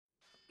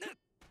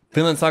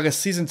Vinland Saga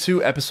Season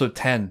 2, Episode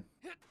 10.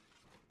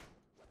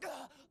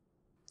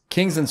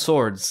 Kings and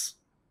Swords.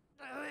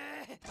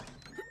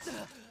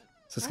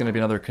 Is this going to be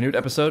another Canute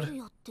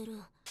episode?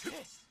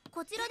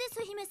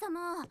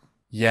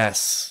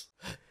 Yes.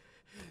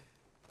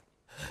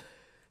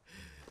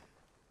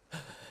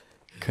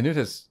 Canute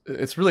has...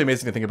 It's really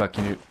amazing to think about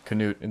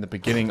Canute in the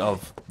beginning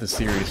of the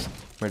series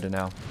compared to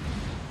now.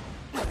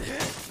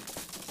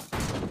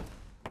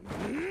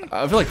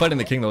 I feel like fighting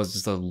the king, though, is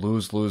just a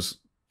lose-lose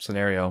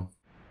scenario.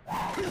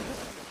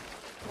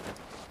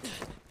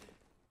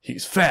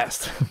 He's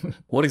fast!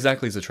 What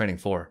exactly is the training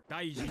for?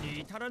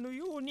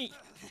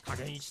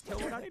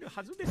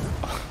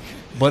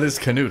 What is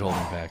Canute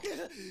holding back?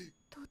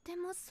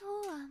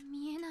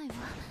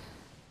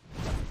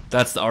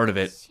 That's the art of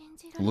it.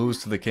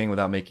 Lose to the king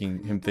without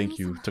making him think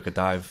you took a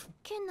dive.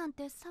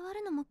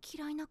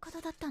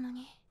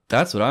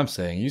 That's what I'm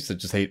saying. You used to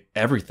just hate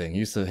everything. You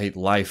used to hate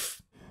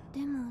life.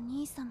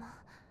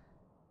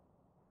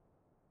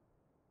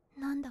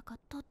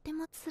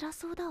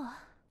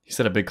 He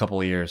said a big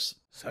couple of years.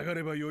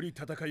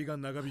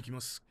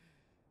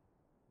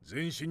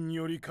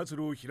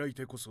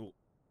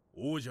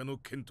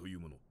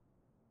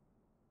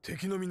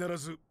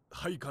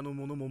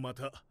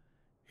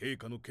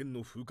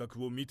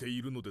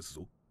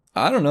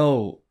 I don't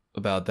know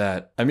about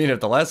that. I mean,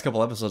 if the last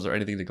couple episodes are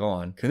anything to go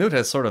on, Canute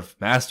has sort of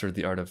mastered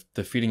the art of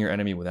defeating your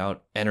enemy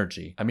without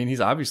energy. I mean, he's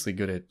obviously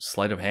good at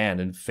sleight of hand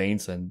and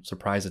feints and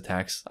surprise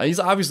attacks. He's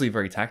obviously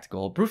very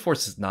tactical. Brute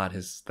force is not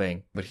his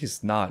thing, but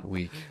he's not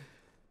weak.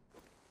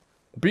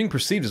 Being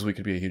perceived as weak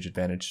could be a huge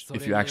advantage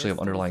if you actually have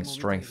underlying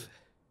strength.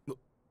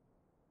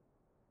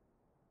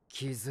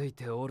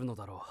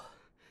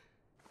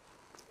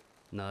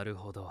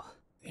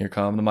 Here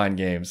come the mind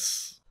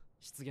games.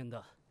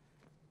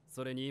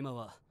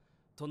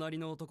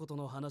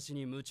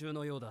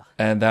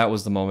 And that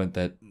was the moment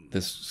that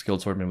this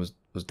skilled swordman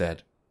was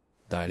dead.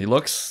 Died. He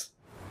looks...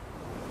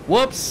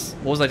 Whoops!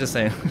 What was I just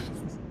saying?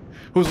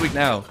 Who's weak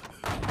now?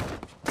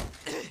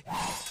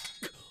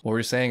 What were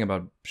you saying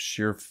about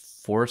sheer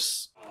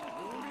force?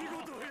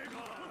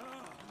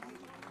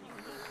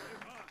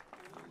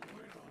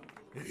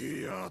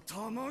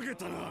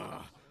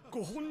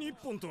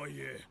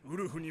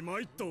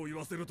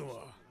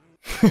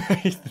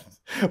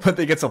 But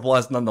they get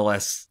applause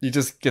nonetheless. He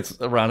just gets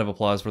a round of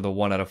applause for the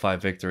 1 out of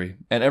 5 victory.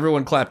 And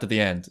everyone clapped at the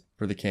end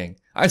for the king.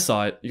 I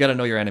saw it. You gotta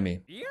know your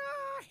enemy.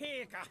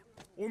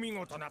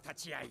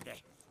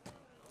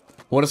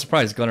 What a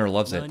surprise. Gunnar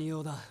loves it.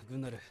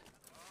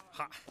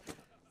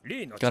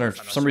 Gunnar,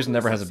 for some reason,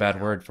 never has a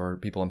bad word for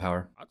people in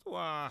power.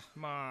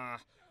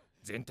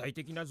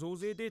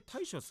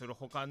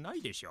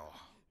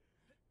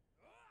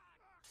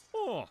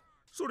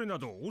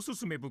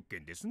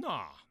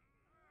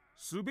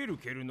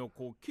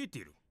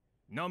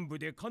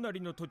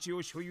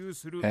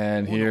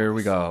 And here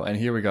we go. And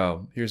here we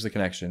go. Here's the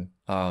connection.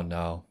 Oh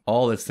no.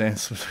 All that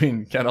stands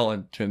between Kettle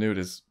and Canute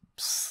is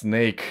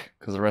snake,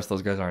 because the rest of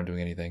those guys aren't doing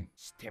anything.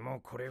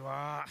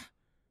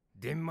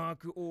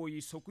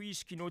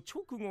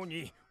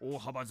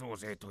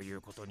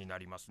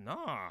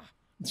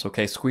 It's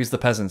okay, squeeze the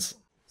peasants.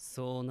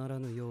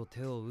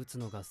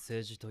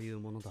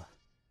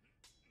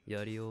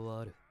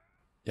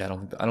 Yeah,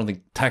 I don't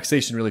think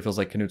taxation really feels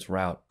like Canute's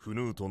route.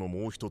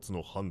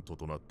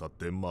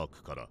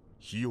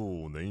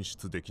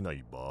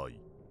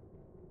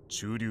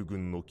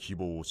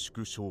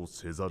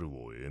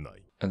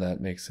 And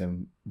that makes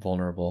him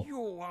vulnerable.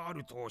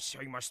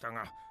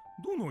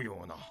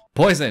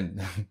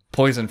 Poison!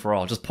 Poison for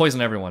all. Just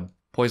poison everyone.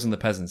 Poison the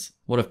peasants.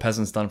 What have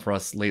peasants done for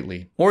us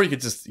lately? Or you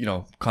could just, you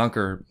know,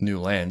 conquer new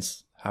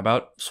lands. How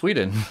about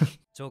Sweden?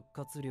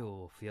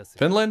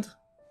 Finland?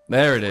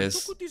 There it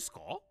is.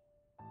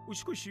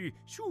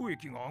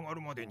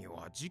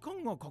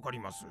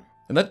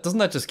 And doesn't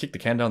that just kick the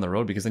can down the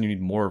road, because then you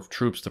need more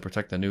troops to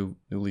protect the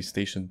newly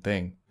stationed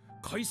thing?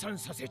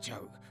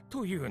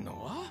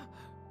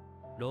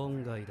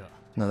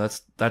 No,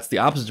 that's the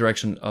opposite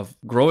direction of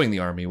growing the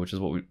army, which is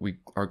what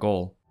our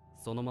goal.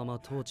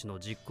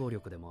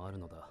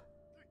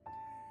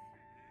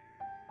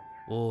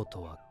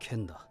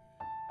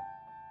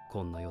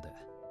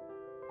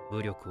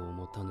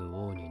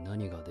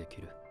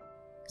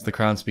 It's the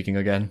crown speaking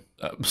again.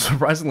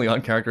 Surprisingly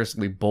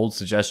uncharacteristically bold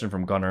suggestion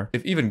from Gunnar.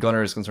 If even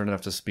Gunnar is concerned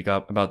enough to speak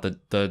up about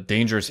the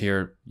dangers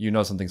here, you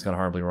know something's gone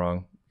horribly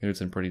wrong. It's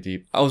in pretty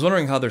deep. I was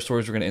wondering how their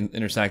stories were going to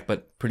intersect,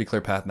 but pretty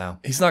clear path now.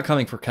 He's not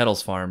coming for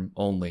Kettle's farm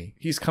only.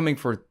 He's coming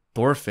for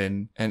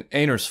Thorfinn and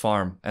Einar's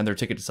farm and their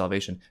ticket to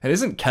salvation. And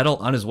isn't Kettle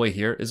on his way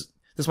here?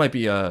 This might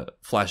be a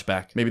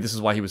flashback. Maybe this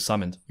is why he was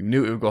summoned. You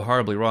knew it would go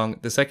horribly wrong.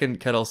 The second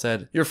Kettle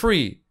said, "You're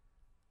free,"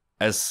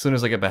 as soon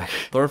as I get back.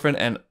 Thorfinn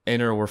and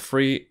Einar were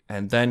free,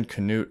 and then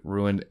Canute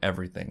ruined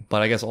everything.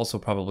 But I guess also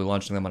probably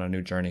launching them on a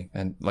new journey.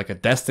 And like a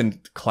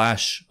destined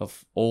clash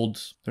of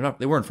old...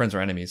 They weren't friends or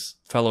enemies.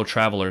 Fellow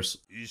travelers.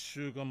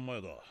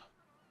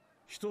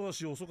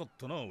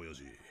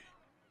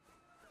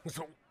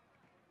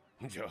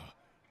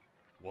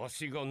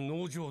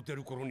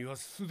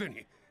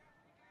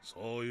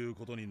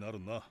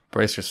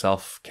 Brace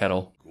yourself,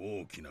 Kettle.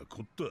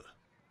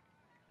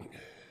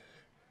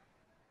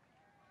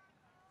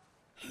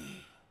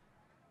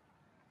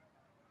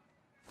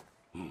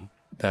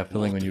 That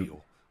feeling when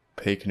you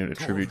pay Canute a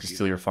tribute to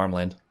steal your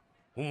farmland.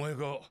 How does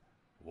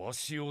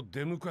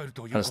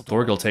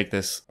Thorgil take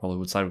this? Probably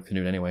would side with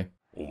Canute anyway.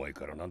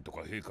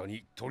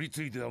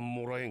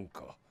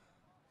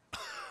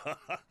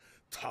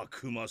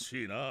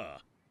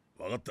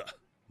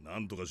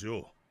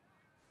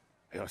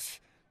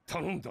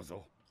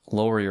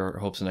 Lower your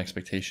hopes and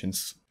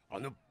expectations.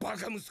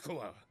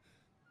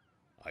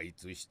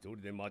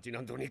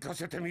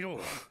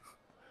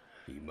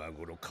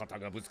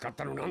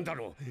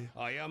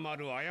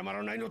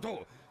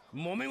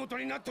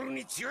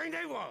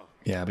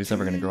 Yeah, but he's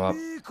never gonna grow up.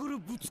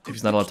 If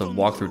he's not allowed to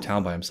walk through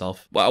town by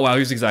himself. Wow,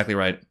 he's exactly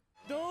right.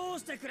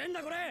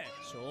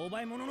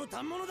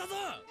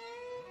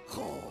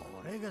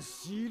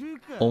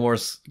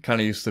 Olmar's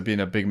kind of used to being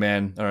a big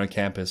man on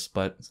campus,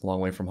 but it's a long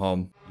way from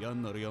home.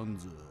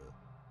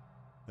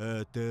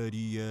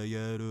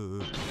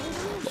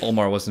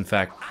 Olmar was in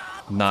fact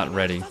not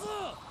ready.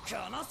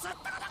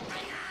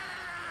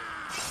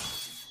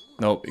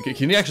 No,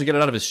 can he actually get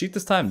it out of his sheath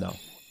this time? No.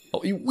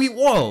 Oh,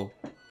 whoa!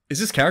 Is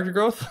this character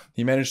growth?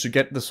 He managed to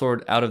get the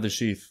sword out of the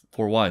sheath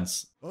for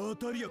once.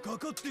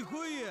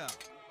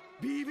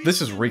 This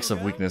just reeks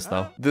of weakness,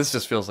 though. This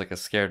just feels like a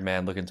scared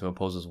man looking to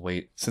impose his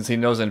weight, since he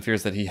knows and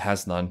fears that he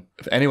has none.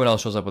 If anyone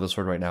else shows up with a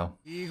sword right now.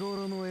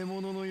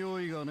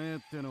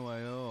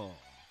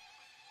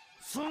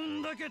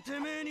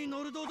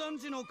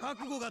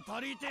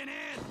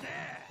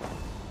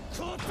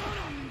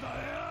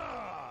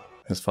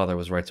 His father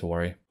was right to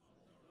worry.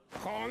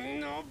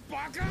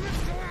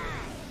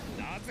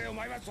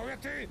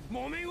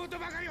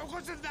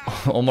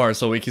 Olmar is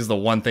so weak, he's the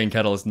one thing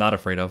Kettle is not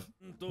afraid of.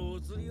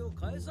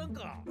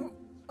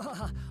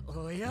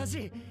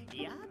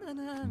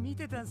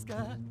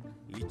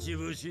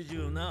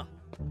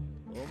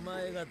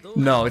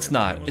 No, it's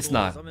not. It's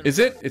not. Is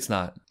it? It's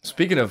not.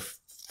 Speaking of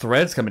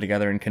threads coming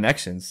together and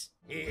connections.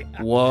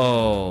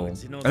 Whoa. I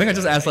think I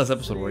just asked last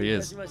episode where he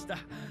is.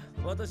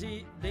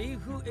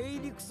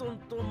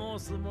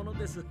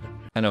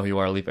 I know who you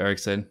are, Leif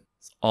Erikson.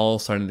 It's all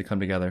starting to come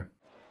together.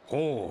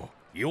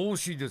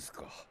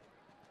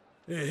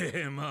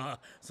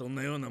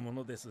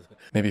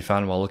 Maybe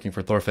found while looking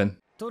for Thorfinn.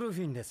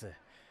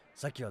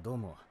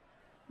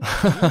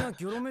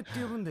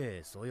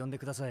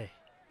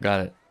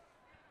 Got it.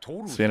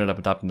 So we ended up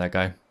adopting that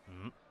guy.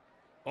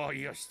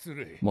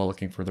 While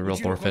looking for the real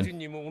Thorfinn.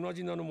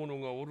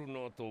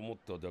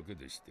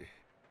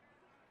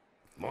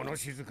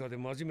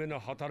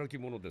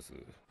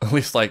 At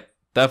least, like,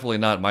 definitely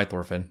not my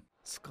Thorfinn.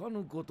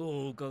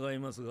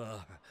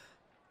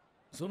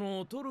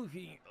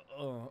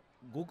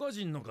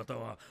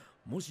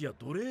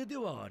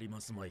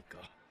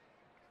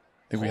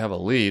 Think we have a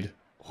lead.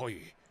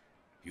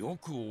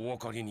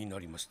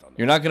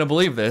 You're not gonna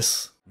believe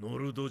this.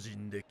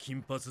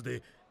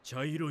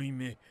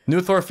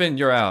 New Thorfinn,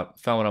 you're out.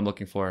 Found what I'm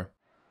looking for.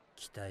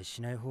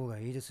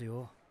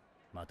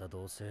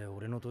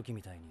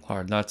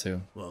 Hard not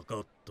to.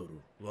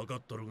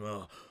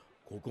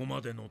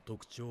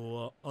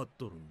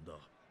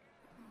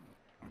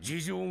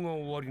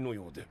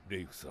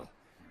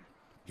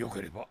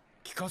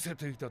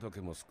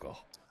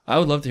 I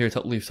would love to hear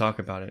Leif talk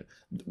about it.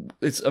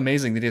 It's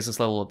amazing that he has this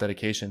level of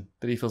dedication,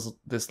 that he feels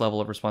this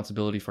level of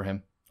responsibility for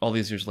him. All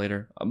these years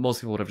later,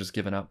 most people would have just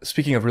given up.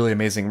 Speaking of really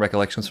amazing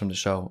recollections from the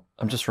show,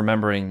 I'm just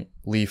remembering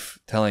Leif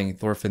telling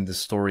Thorfinn this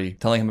story,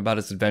 telling him about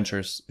his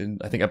adventures in,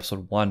 I think,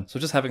 episode 1. So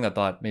just having that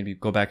thought made me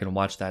go back and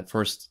watch that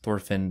first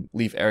Thorfinn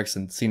Leif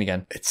Erikson scene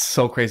again. It's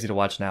so crazy to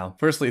watch now.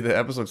 Firstly, the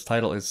episode's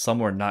title is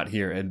Somewhere Not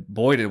Here, and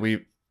boy did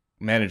we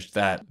managed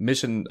that.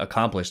 Mission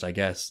accomplished, I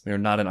guess. We are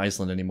not in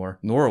Iceland anymore,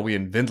 nor are we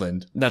in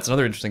Vinland. That's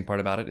another interesting part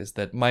about it, is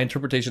that my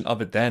interpretation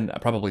of it then,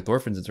 probably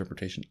Thorfinn's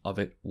interpretation of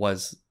it,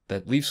 was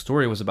that Leif's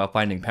story was about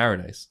finding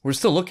paradise. We're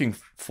still looking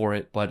for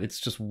it, but it's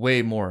just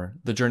way more.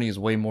 The journey is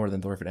way more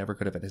than Thorfinn ever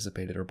could have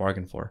anticipated or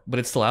bargained for. But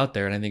it's still out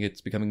there, and I think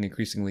it's becoming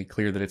increasingly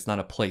clear that it's not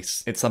a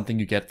place. It's something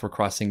you get for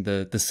crossing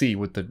the sea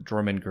with the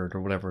Jormungand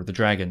or whatever, the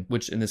dragon,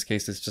 which in this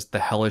case is just the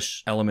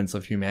hellish elements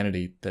of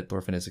humanity that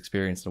Thorfinn has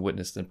experienced and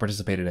witnessed and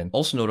participated in.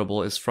 Also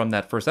notable is from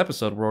that first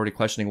episode, we're already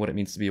questioning what it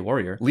means to be a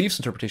warrior. Leif's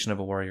interpretation of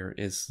a warrior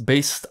is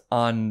based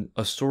on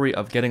a story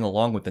of getting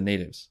along with the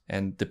natives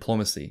and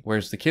diplomacy,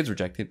 whereas the kids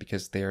reject it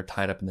because they are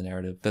tied up in the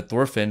narrative that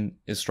Thorfinn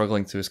is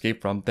struggling to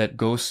escape from, that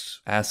Ghost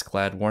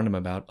Askeladd warned him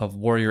about, of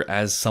warrior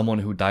as someone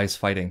who dies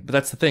fighting. But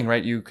that's the thing,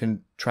 right? You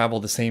can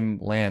travel the same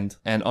land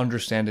and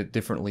understand it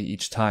differently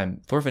each time.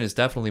 Thorfinn is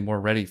definitely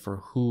more ready for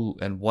who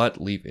and what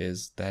Leif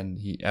is than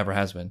he ever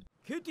has been.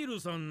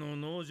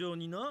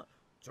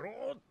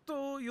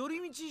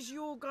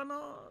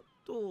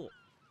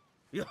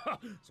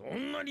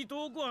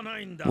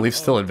 Leif's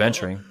still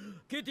adventuring.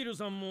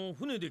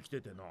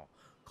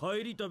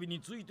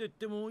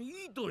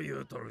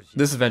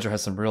 This adventure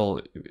has some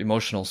real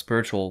emotional,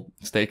 spiritual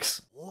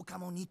stakes.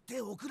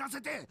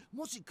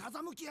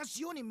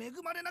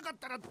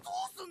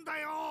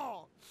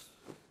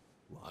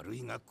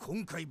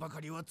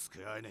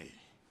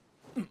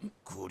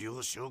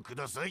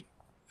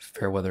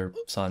 Fairweather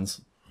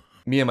sons.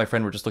 Me and my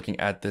friend were just looking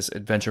at this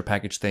adventure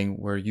package thing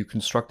where you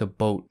construct a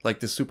boat, like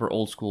this super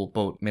old school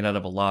boat made out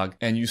of a log,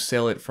 and you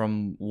sail it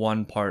from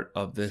one part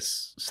of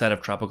this set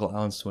of tropical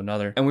islands to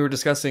another. And we were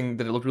discussing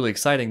that it looked really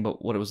exciting,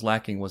 but what it was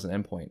lacking was an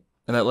endpoint.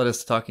 And that led us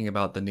to talking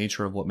about the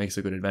nature of what makes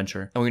a good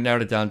adventure. And we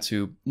narrowed it down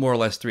to more or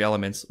less 3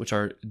 elements, which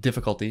are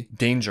difficulty,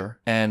 danger,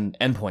 and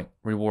endpoint,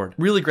 reward.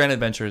 Really grand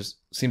adventures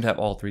seem to have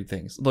all 3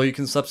 things, though you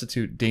can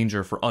substitute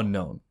danger for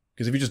unknown.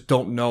 Because if you just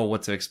don't know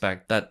what to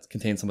expect, that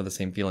contains some of the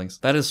same feelings.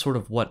 That is sort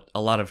of what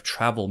a lot of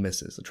travel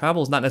misses.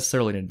 Travel is not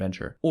necessarily an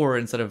adventure. Or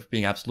instead of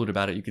being absolute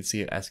about it, you could see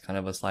it as kind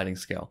of a sliding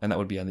scale. And that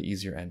would be on the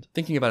easier end.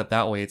 Thinking about it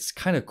that way, it's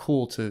kind of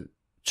cool to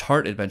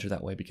chart adventure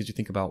that way, because you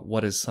think about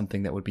what is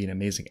something that would be an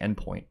amazing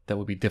endpoint, that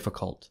would be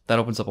difficult. That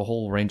opens up a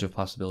whole range of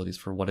possibilities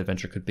for what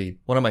adventure could be.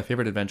 One of my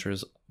favorite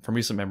adventures from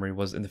recent memory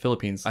was in the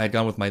Philippines. I had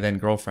gone with my then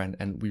girlfriend,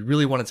 and we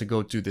really wanted to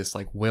go do this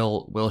like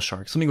whale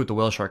shark, something with the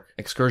whale shark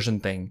excursion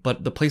thing.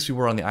 But the place we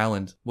were on the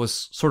island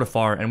was sort of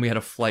far, and we had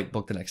a flight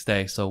booked the next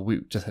day, so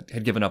we just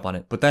had given up on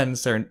it. But then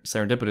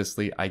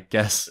serendipitously, I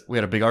guess we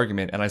had a big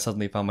argument, and I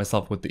suddenly found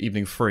myself with the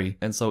evening free.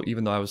 And so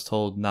even though I was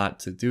told not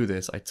to do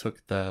this, I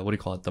took the, what do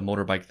you call it, the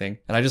motorbike thing,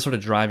 and I just sort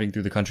of driving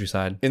through the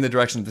countryside in the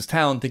direction of this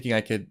town, thinking I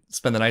could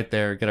spend the night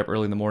there, get up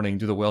early in the morning,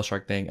 do the whale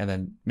shark thing, and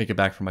then make it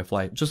back for my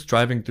flight. Just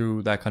driving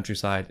through that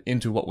countryside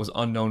into what was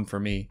unknown for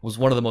me was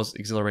one of the most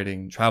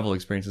exhilarating travel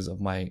experiences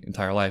of my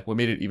entire life. What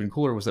made it even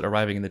cooler was that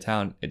arriving in the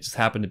town, it just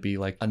happened to be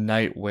like a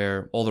night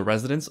where all the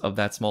residents of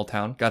that small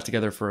town got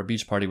together for a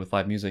beach party with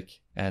live music.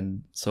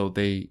 And so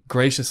they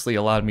graciously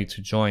allowed me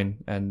to join,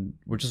 and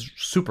were just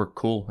super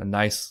cool and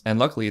nice. And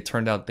luckily it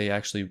turned out they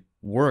actually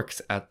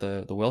worked at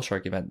the whale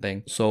shark event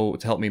thing. So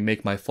to help me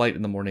make my flight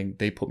in the morning,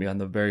 they put me on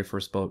the very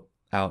first boat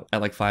out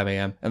at like 5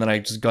 a.m. And then I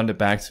just gunned it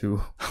back to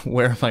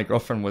where my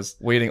girlfriend was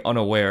waiting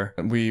unaware.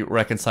 And we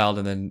reconciled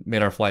and then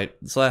made our flight.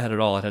 So I had it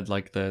all. I had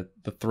like the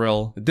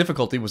thrill. The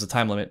difficulty was the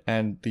time limit,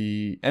 and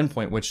the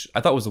endpoint, which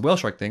I thought was the whale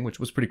shark thing, which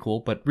was pretty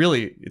cool. But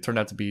really, it turned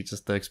out to be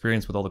just the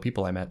experience with all the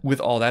people I met. With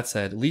all that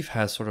said, Leaf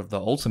has sort of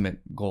the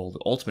ultimate goal, the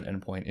ultimate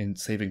endpoint in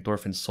saving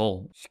Thorfinn's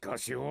soul.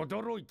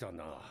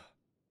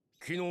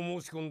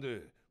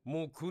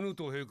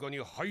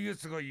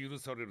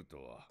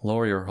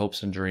 Lower your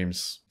hopes and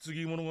dreams.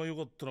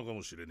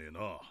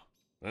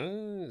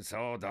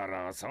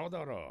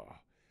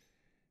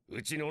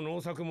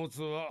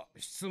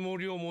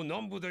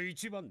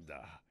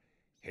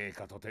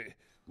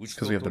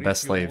 Because we have the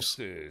best slaves.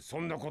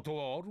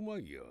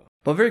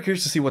 But I'm very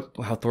curious to see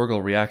how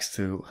Thorgil reacts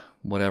to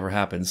whatever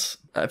happens.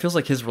 It feels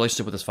like his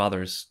relationship with his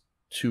father is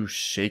too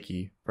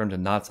shaky for him to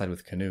not side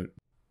with Canute.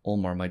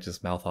 Olmar might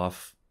just mouth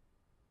off.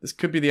 This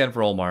could be the end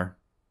for Olmar.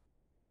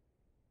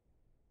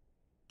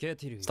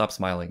 Stop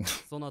smiling.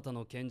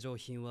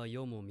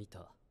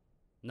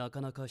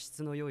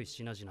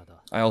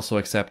 I also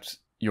accept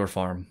your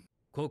farm.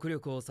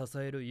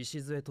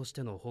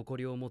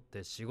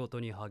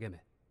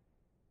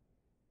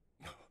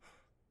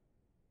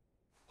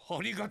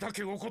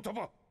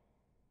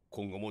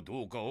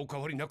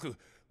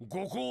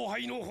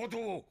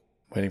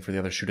 Waiting for the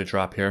other shoe to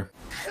drop here.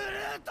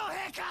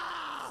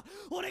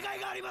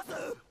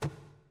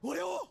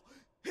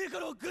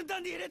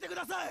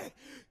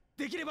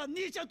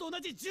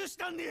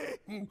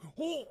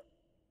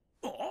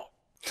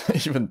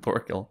 Even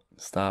Thorgil.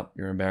 Stop,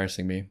 you're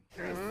embarrassing me.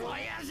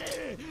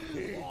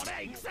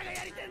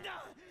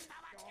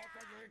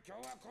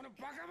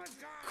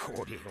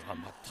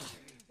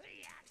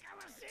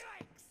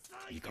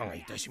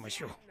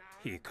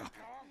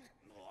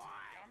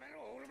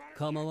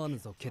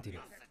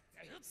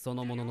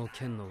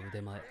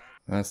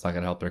 That's not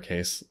gonna help their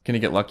case. Can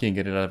he get lucky and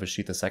get it out of his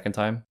sheath a second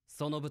time?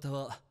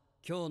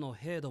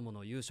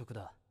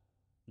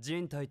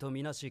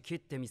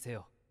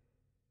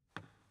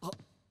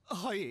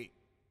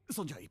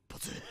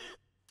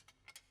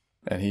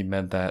 And he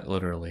meant that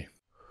literally.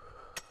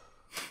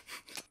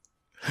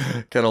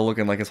 Kettle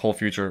looking like his whole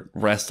future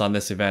rests on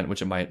this event,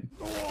 which it might.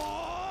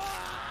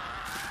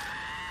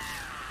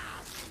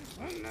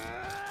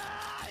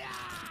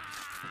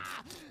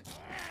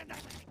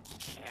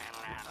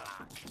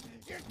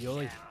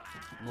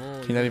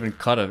 Can you not even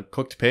cut a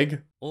cooked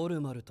pig?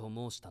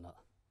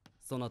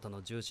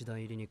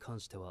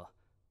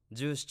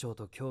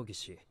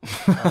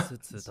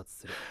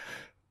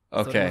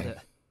 Okay.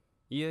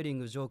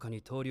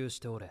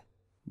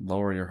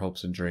 Lower your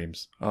hopes and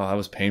dreams. Oh, that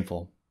was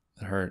painful.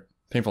 It hurt.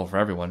 Painful for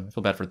everyone. I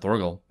feel bad for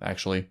Thorgil,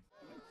 actually.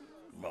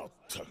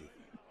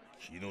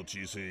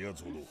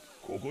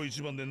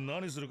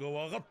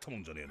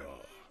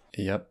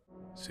 Yep.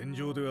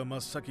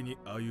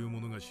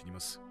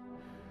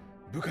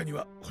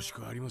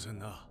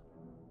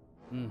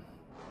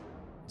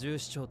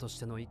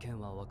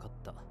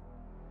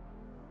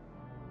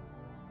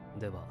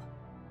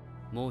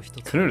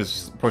 Knut is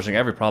just approaching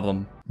every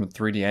problem from a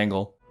 3D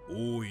angle.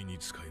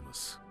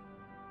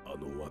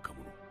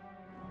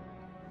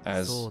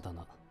 As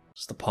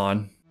just a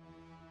pawn.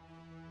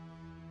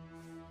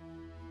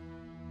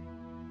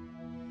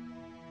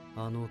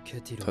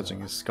 Touching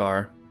his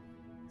scar.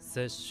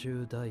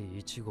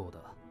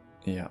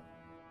 Yeah.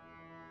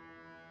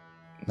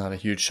 Not a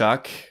huge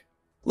shock.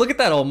 Look at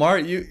that, Olmar.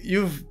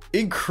 You've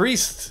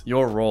increased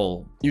your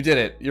role. You did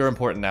it. You're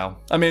important now.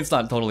 I mean, it's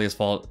not totally his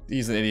fault.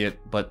 He's an idiot,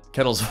 but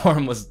Kettle's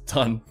farm was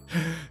done.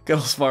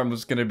 Kettle's farm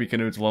was going to be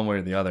Knut's one way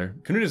or the other.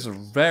 Knut is a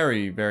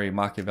very, very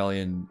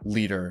Machiavellian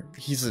leader.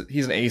 He's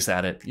an ace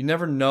at it. You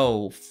never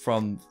know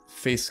from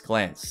face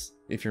glance,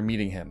 if you're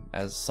meeting him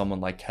as someone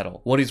like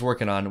Kettle, what he's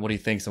working on, what he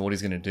thinks, and what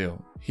he's going to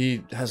do.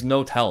 He has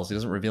no tells. He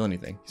doesn't reveal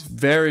anything. He's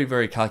very,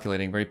 very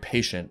calculating, very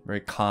patient,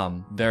 very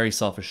calm, very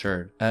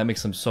self-assured. And that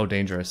makes him so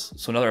dangerous.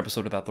 So another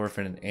episode without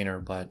Thorfinn and Einar,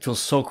 but it feels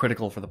so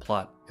critical for the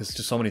plot because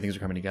just so many things are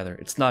coming together.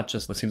 It's not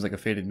just what seems like a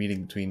fated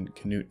meeting between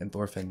Knut and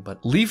Thorfinn,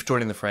 but Leif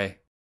joining the fray.